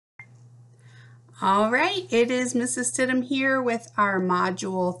All right, it is Mrs. Stidham here with our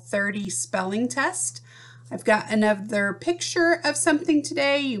Module 30 spelling test. I've got another picture of something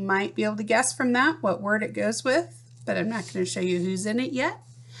today. You might be able to guess from that what word it goes with, but I'm not going to show you who's in it yet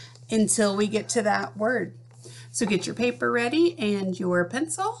until we get to that word. So get your paper ready and your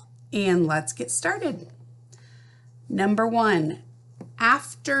pencil, and let's get started. Number 1,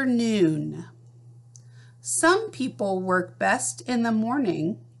 afternoon. Some people work best in the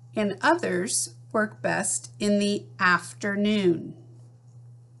morning and others work best in the afternoon.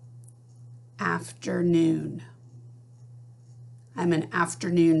 Afternoon. I'm an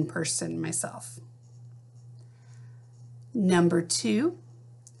afternoon person myself. Number 2,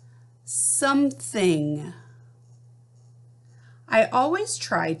 something. I always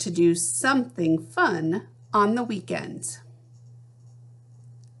try to do something fun on the weekends.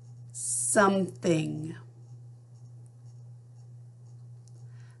 Something.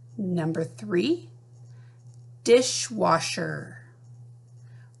 Number 3, dishwasher.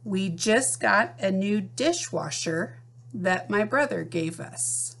 We just got a new dishwasher that my brother gave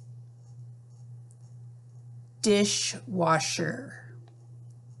us. Dishwasher.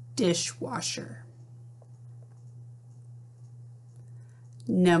 Dishwasher.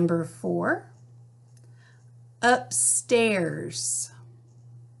 Number 4, upstairs.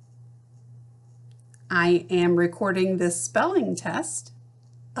 I am recording this spelling test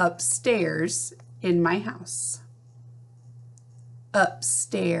upstairs in my house.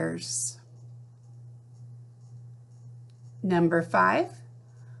 Upstairs. Number 5,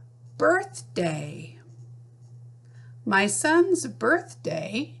 birthday. My son's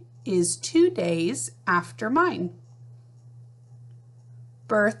birthday is 2 days after mine.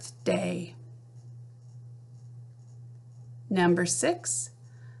 Birthday. Number 6,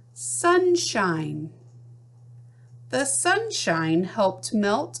 sunshine. The sunshine helped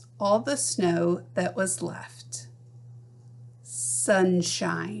melt all the snow that was left.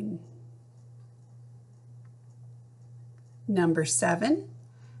 Sunshine. Number 7,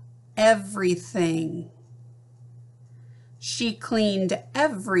 everything. She cleaned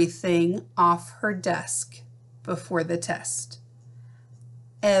everything off her desk before the test.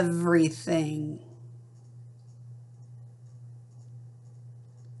 Everything.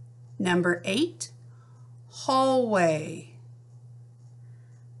 Number 8, hallway.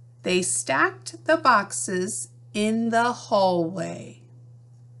 They stacked the boxes in the hallway.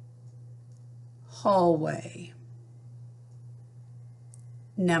 Hallway.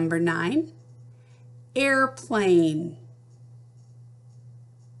 Number 9, airplane.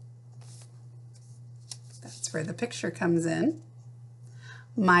 That's where the picture comes in.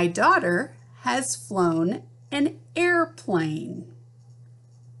 My daughter has flown an airplane.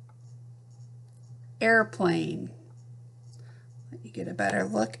 Airplane. Let me get a better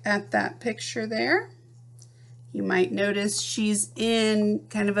look at that picture there. You might notice she's in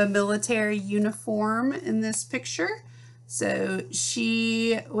kind of a military uniform in this picture. So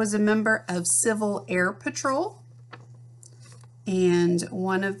she was a member of Civil Air Patrol. And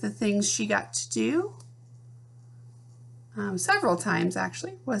one of the things she got to do, several times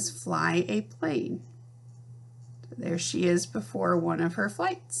actually, was fly a plane. So there she is before one of her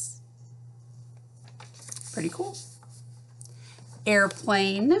flights. Pretty cool.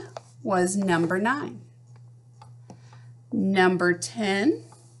 Airplane was number 9. Number 10,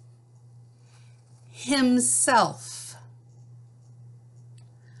 himself.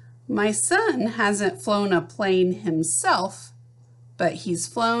 My son hasn't flown a plane himself, but he's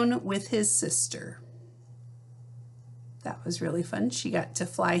flown with his sister. That was really fun. She got to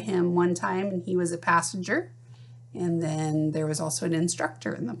fly him one time and he was a passenger. And then there was also an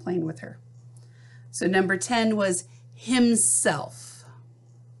instructor in the plane with her. So number 10 was himself.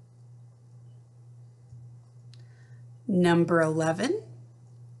 Number 11,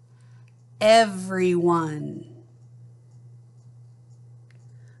 everyone.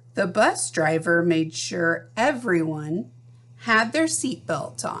 The bus driver made sure everyone had their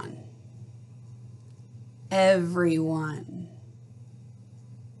seatbelt on. Everyone.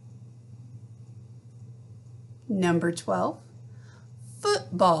 Number 12,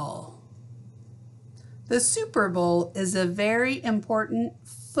 football. The Super Bowl is a very important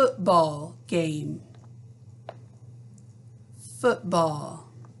football game. Football.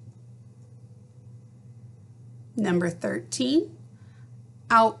 Number 13,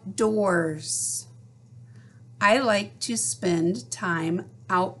 outdoors. I like to spend time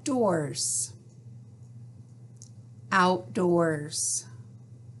outdoors. Outdoors.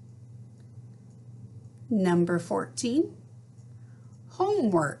 Number 14,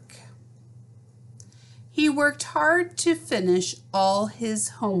 homework. He worked hard to finish all his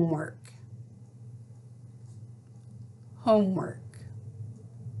homework. homework.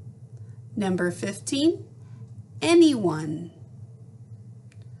 Number 15, anyone.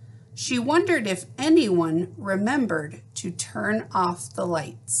 She wondered if anyone remembered to turn off the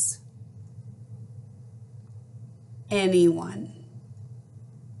lights. Anyone.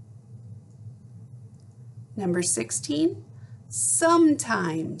 Number 16,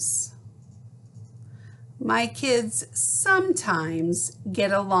 sometimes. My kids sometimes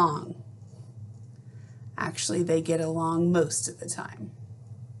get along. Actually, they get along most of the time.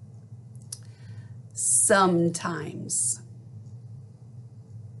 Sometimes.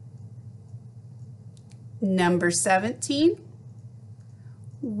 Number 17,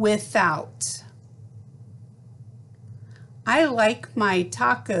 without. I like my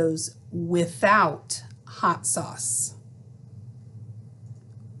tacos without hot sauce.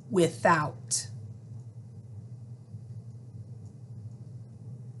 Without.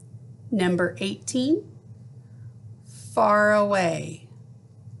 Number 18, far away.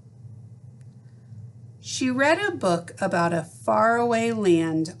 She read a book about a faraway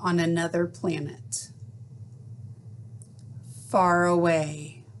land on another planet. Far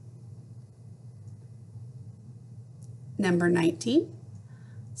away. Number 19,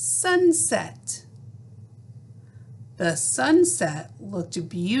 sunset. The sunset looked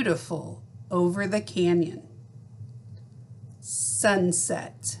beautiful over the canyon.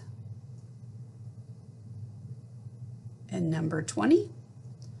 Sunset. And number 20,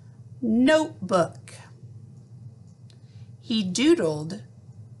 notebook. He doodled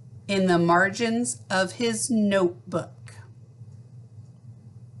in the margins of his notebook.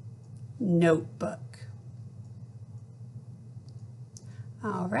 Notebook.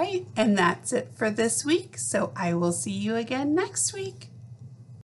 All right, and that's it for this week. So I will see you again next week.